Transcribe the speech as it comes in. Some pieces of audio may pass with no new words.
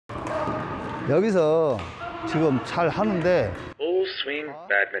여기서 지금 잘 하는데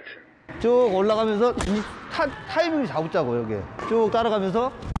쭉 올라가면서 이 타이밍을 잡자고. 여기 쭉 따라가면서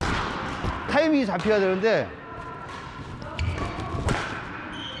타이밍이 잡혀야 되는데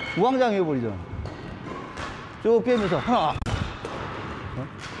우왕좌왕 해버리죠. 쭉 빼면서 하나,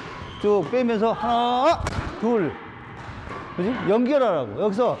 쭉 빼면서 하나, 둘, 그지? 연결하라고.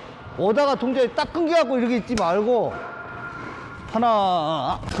 여기서 오다가 동작이 딱 끊겨갖고 이렇게 있지 말고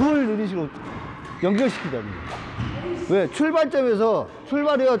하나, 둘 이런 식으로 연결시키자는 거야. 왜? 출발점에서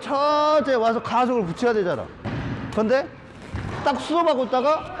출발해서 천천히 와서 가속을 붙여야 되잖아. 근데 딱 수업하고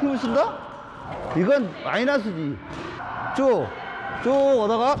있다가 힘을 쓴다? 이건 마이너스지. 쭉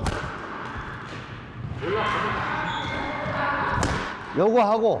오다가 요거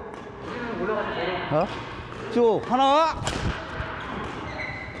하고 쭉 하나.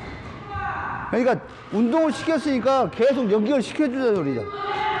 그러니까 운동을 시켰으니까 계속 연결시켜주자는 소리죠.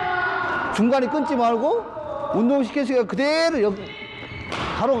 중간에 끊지 말고 운동을 시켰으니까 그대로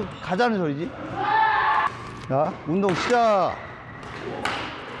바로 가자는 소리지. 자, 운동 시작.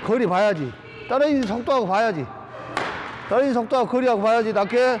 거리 봐야지. 떨어지는 속도하고 봐야지. 떨어지는 속도하고 거리하고 봐야지.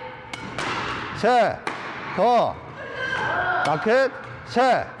 라켓 셋, 더 라켓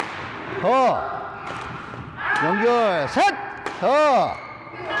셋, 더 연결 셋, 더.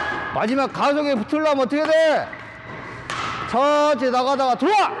 마지막 가속에 붙으려면 어떻게 돼? 천천히 나가다가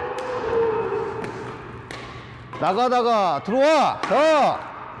들어와! 나가다가 들어와! 더!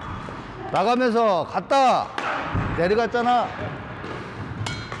 나가면서 갔다 내려갔잖아.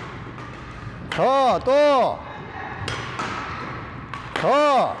 더! 또!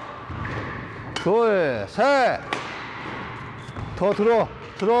 더! 둘, 셋! 더 들어!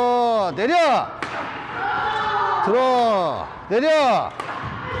 내려! 내려!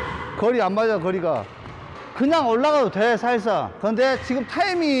 거리 안 맞아. 거리가 그냥 올라가도 돼 살짝. 근데 지금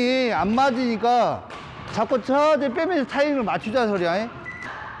타이밍이 안 맞으니까 자꾸 천천히 빼면서 타이밍을 맞추자는 소리야.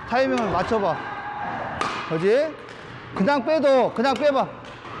 타이밍을 맞춰봐. 그지? 그냥 빼도 그냥 빼봐.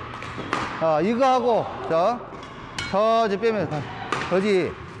 이거 하고 자 천천히 빼면서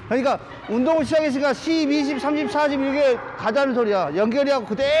그지? 그러니까 운동을 시작했으니까 10, 20, 30, 40 이렇게 가자는 소리야. 연결하고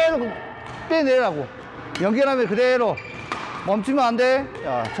그대로 빼내라고. 연결하면 그대로 멈추면 안 돼.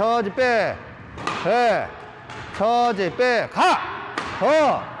 야, 천천히 빼. 천천히 빼. 가!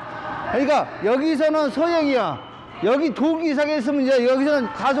 그러니까 여기서는 서행이야. 여기 독 이상에 있으면 이제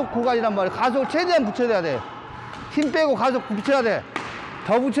여기서는 가속 구간이란 말이야. 가속 최대한 붙여야 돼. 힘 빼고 가속 붙여야 돼.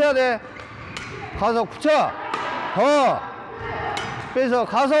 더 붙여야 돼. 가속 붙여. 더. 빼서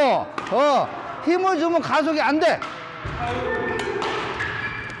가속. 더. 힘을 주면 가속이 안 돼.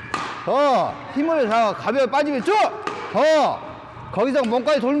 더. 힘을 가벼워 빠지면 쭉. 더 거기서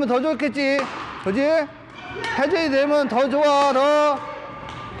몸까지 돌면 더 좋겠지. 그지? 회전이 되면 더 좋아. 더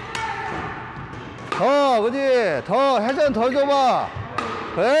그지? 더 회전 더 줘봐.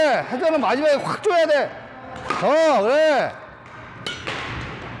 그래 회전은 마지막에 확 줘야 돼. 더 그래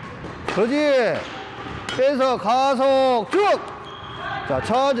그지? 빼서 가속 쭉. 자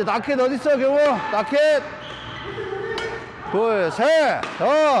천천히. 라켓 어딨어 경우? 라켓 둘 셋.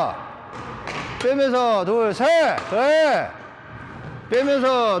 더 빼면서 둘 셋. 그래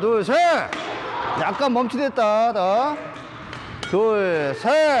빼면서 둘 셋. 약간 멈추됐다. 더 둘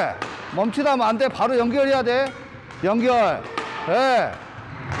셋. 멈추다 하면 안 돼. 바로 연결해야 돼. 연결. 그래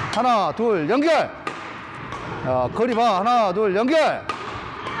하나 둘 연결. 거리 봐. 하나 둘 연결.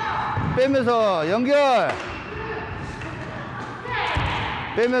 빼면서 연결.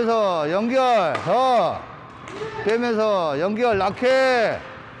 빼면서 연결. 더 빼면서 연결. 라켓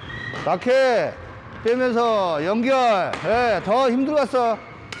빼면서 연결. 더 힘들었어.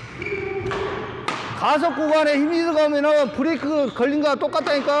 가속 구간에 힘이 들어가면은 브레이크 걸린 거랑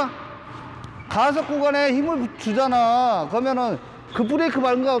똑같다니까. 가속 구간에 힘을 주잖아. 그러면은 그 브레이크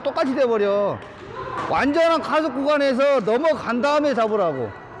밟은 거하고 똑같이 돼버려. 완전한 가속 구간에서 넘어간 다음에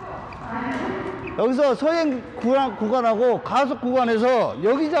잡으라고. 여기서 서행 구간하고 가속 구간에서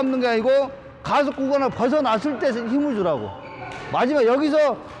여기 잡는 게 아니고 가속 구간을 벗어났을 때 힘을 주라고. 마지막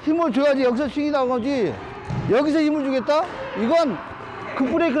여기서 힘을 줘야지 여기서 스윙이 나오지. 여기서 힘을 주겠다? 이건 그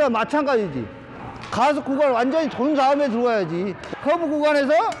브레이크랑 마찬가지지. 가속 구간을 완전히 돈 다음에 들어가야지. 커브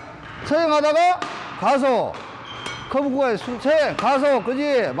구간에서 서행하다가 가속. 커브 구간에 서행, 가속.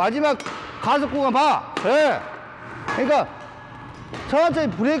 그지? 마지막 가속 구간 봐. 그래. 그러니까 천천히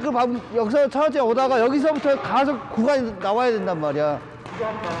브레이크를 밟으면 여기서 천천히 오다가 여기서부터 가속 구간이 나와야 된단 말이야.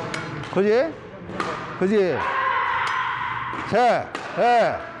 그지? 그지?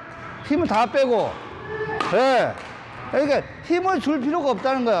 힘을 다 빼고. 그러니까 힘을 줄 필요가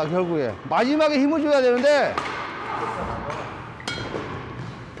없다는 거야. 결국에 마지막에 힘을 줘야 되는데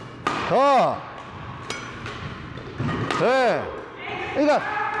더. 그래. 그러니까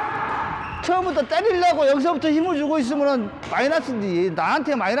처음부터 때리려고 여기서부터 힘을 주고 있으면은 마이너스지.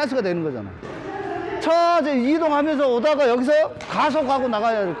 나한테 마이너스가 되는 거잖아. 천천히 이동하면서 오다가 여기서 가속하고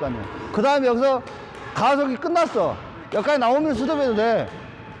나가야 될 거 아니야. 그 다음에 여기서 가속이 끝났어. 여기까지 나오면 스톱해도 돼.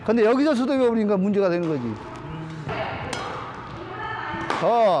 근데 여기서 스톱해버리니까 문제가 되는 거지.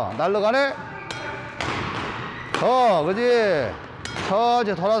 날라가네. 그지.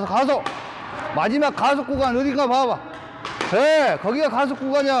 천천히 돌아서 가속. 마지막 가속 구간 어딘가 봐봐. 그래, 거기가 가속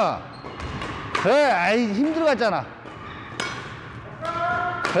구간이야. 그래, 아이, 힘들어갔잖아.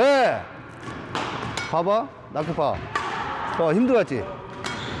 그래. 봐봐. 낙해 봐. 힘들었지?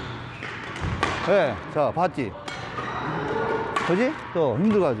 그래. 자, 봤지? 그지? 또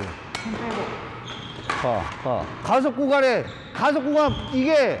힘들어가지고. 가속 구간,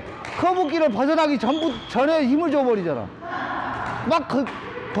 이게 커브길을 벗어나기 전에 힘을 줘버리잖아. 막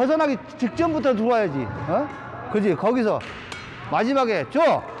벗어나기 직전부터 들어와야지. 그지? 거기서 마지막에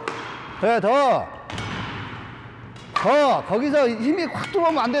줘. 그래, 거기서 힘이 확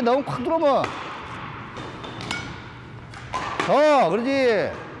들어오면 안 돼. 너무 확 들어오면.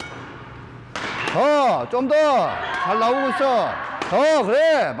 그러지. 좀 더 잘 나오고 있어.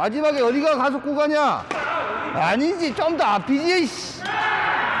 그래. 마지막에 어디가 가속 구간이야? 아니지. 좀 더 앞이지.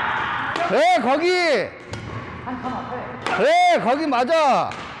 그래, 거기. 그래, 거기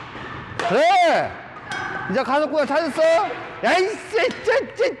맞아. 그래. 이제 가속 구간 찾았어? 야, 이씨,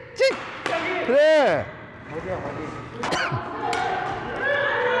 그래.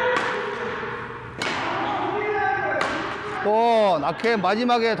 또 낙해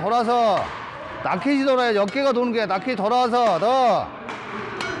마지막에 돌아서 낙해지 돌아야지. 어깨가 도는 게 낙해지 돌아서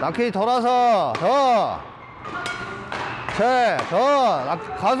낙해지 돌아서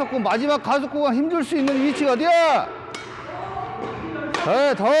가속구 마지막 가속구가 힘줄 수 있는 위치가 어디야?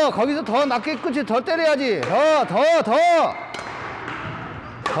 거기서 더 낙해 끝이 더 때려야지.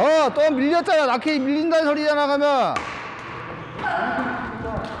 또 밀렸잖아. 낙해 밀린다는 소리잖아. 가면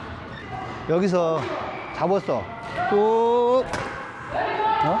여기서 잡았어. 쭉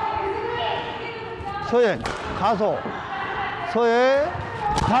서해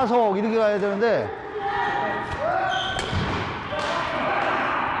가속 이렇게 가야 되는데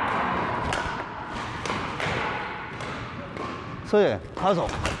서해 가속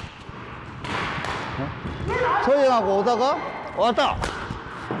서해하고 오다가 왔다.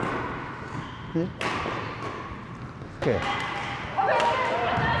 이렇게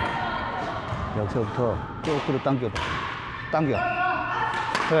여기서부터 쭉 당겨.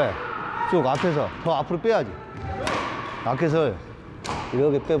 그래. 쭉 앞에서 더 앞으로 빼야지. 낙해서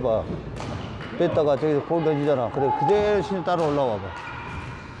이렇게 빼봐. 뺐다가 저기서 볼 던지잖아. 그래, 그대로 신을 따라 올라와 봐.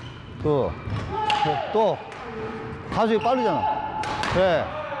 또 가속이 빠르잖아. 그래.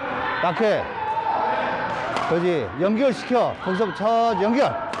 낙해. 그렇지. 연결시켜. 거기서부터 첫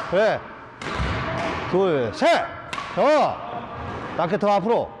연결. 그래. 둘, 셋. 낙해 더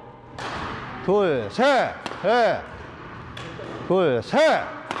앞으로. 둘, 셋. 그래. 둘, 셋.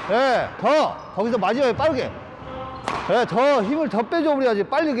 그래. 거기서 마지막에 빠르게. 그래. 더 힘을 더 빼줘 버려야지.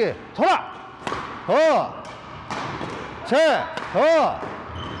 빠르게. 돌아. 셋.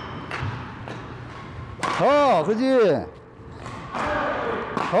 그지.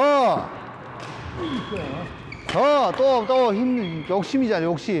 또 힘, 욕심이잖아,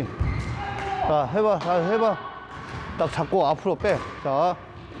 욕심. 자, 해봐. 딱 잡고 앞으로 빼. 자,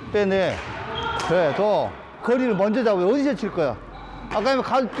 빼내. 그래, 거리를 먼저 잡아. 어디서 칠 거야? 아까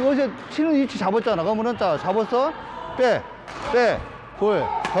어디서 치는 위치 잡았잖아. 그러면은 자, 잡았어? 빼.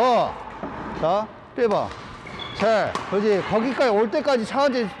 자, 빼봐. 셋. 그지. 거기까지 올 때까지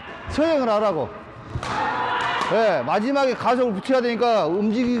차원지 서행을 하라고. 그래, 마지막에 가속을 붙여야 되니까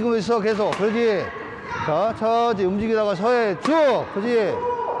움직이고 있어, 계속. 그러지. 자, 천천히 움직이다가 서해 쭉. 그지.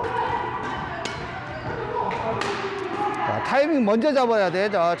 자, 타이밍 먼저 잡아야 돼.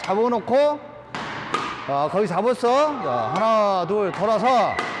 자, 잡아놓고. 자, 거기 잡았어. 자, 하나, 둘,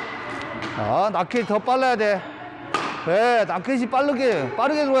 돌아서. 자, 낙켓이 더 빨라야 돼. 그래, 낙켓이 빠르게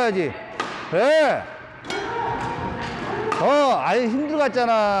들어와야지. 그래. 아예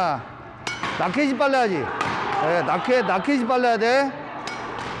힘들어갔잖아. 낙켓이 빨라야지. 그래, 낙켓이 빨라야 돼.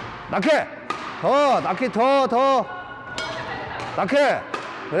 낙켓. 낙켓 더. 낙켓.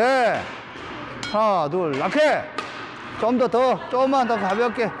 그래. 하나, 둘, 낙켓. 조금만 더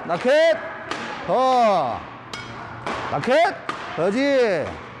가볍게. 낙켓. 낙켓. 그렇지.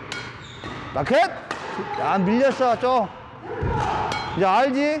 낙켓. 야, 밀렸어, 좀. 이제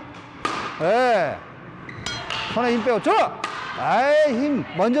알지? 예. 손에 힘 빼고, 줘! 아이, 힘.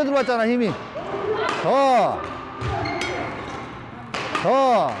 먼저 들어왔잖아, 힘이.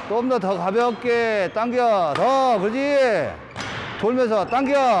 좀 더 가볍게 당겨. 그렇지. 돌면서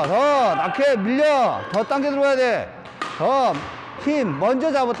당겨. 낮게 밀려. 더 당겨 들어가야 돼. 힘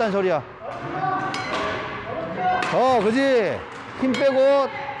먼저 잡았다는 소리야. 그렇지. 힘 빼고.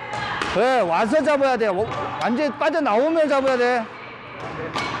 그래, 와서 잡아야 돼. 완전히 빠져나오면 잡아야 돼.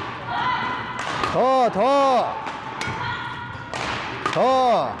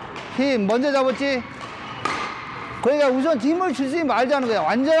 힘 먼저 잡았지? 그러니까 우선 힘을 주지 말자는 거야.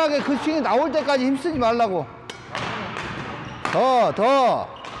 완전하게 그 스윙이 나올 때까지 힘 쓰지 말라고. 하나, 둘,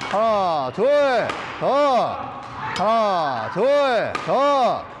 하나, 둘, 하나, 둘,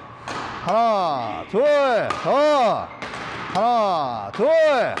 하나,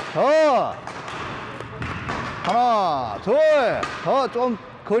 둘, 하나, 둘, 좀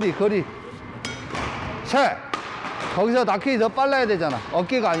거리. 셋. 거기서 낙켓이 더 빨라야 되잖아.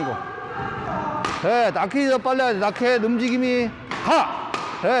 어깨가 아니고. 그래, 낙켓이 더 빨라야 돼. 낙켓 움직임이 가.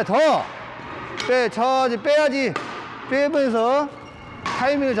 그래, 더 빼. 천천히 빼야지. 빼면서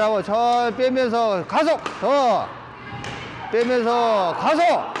타이밍을 잡아. 천 빼면서 가속. 더 빼면서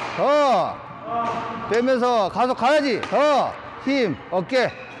가속. 더 빼면서 가속 가야지. 더 힘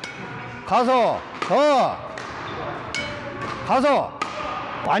어깨 가속. 더 가속.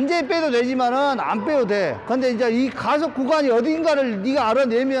 완전히 빼도 되지만은 안 빼도 돼. 근데 이제 이 가속 구간이 어딘가를 네가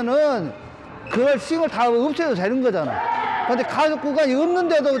알아내면은 그걸 스윙을 다 없애도 되는 거잖아. 근데 가속 구간이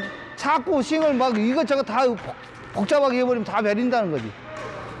없는데도 자꾸 스윙을 막 이것저것 다 복잡하게 해버리면 다 베린다는 거지.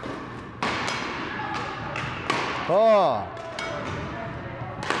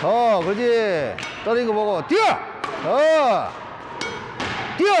 그렇지. 떨어진 거 보고 뛰어.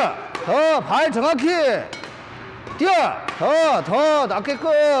 뛰어. 발 정확히 뛰어. 더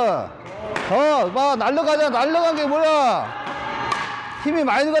낮게끔. 막 날려가자. 날려간 게 뭐야? 힘이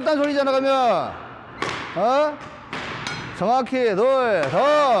많이 들어갔다는 소리잖아. 그러면 정확히 더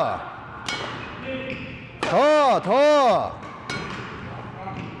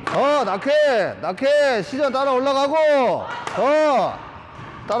낮게 시선 따라 올라가고.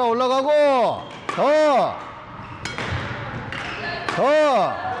 따라 올라가고.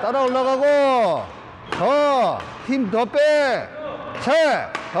 따라 올라가고. 힘 더 빼.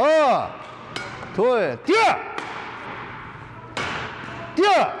 셋. 둘. 뛰어.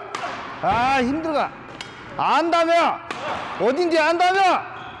 힘들어. 안다며. 어딘지 안다며.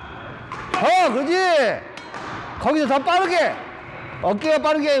 그렇지. 거기서 더 빠르게. 어깨가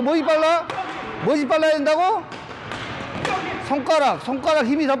빠르게. 무엇이 빨라? 무엇이 빨라야 된다고? 손가락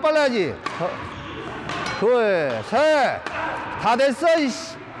힘이 더 빨라야지. 둘, 셋. 다 됐어.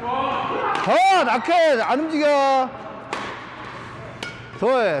 이씨. 더 낮게 안 움직여.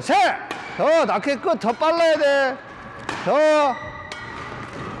 둘, 셋. 더 낮게 끝. 더 빨라야 돼.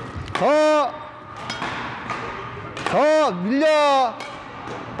 더 밀려.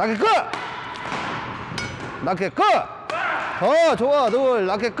 낮게 끝. 낮게 끝. 좋아. 둘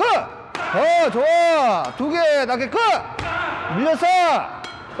낮게 끝. 좋아. 두 개 낮게 끝. 밀렸어.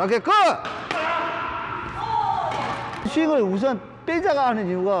 낮게 끝. 스윙을 우선 빼자가 하는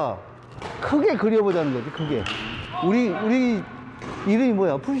이유가 크게 그려보자는 거지. 크게. 우리 이름이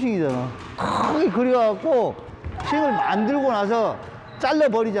뭐야? 풀스윙이잖아. 크게 그려갖고 스윙을 만들고 나서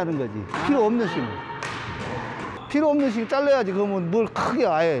잘라버리자는 거지. 필요 없는 스윙. 필요 없는 스윙 잘라야지. 그러면 뭘 크게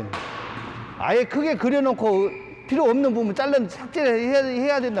아예 크게 그려놓고 필요 없는 부분 삭제를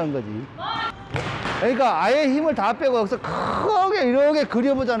해야 된다는 거지. 그러니까 아예 힘을 다 빼고 여기서 크게 이렇게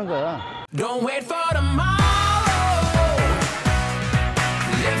그려보자는 거야. Don't wait for the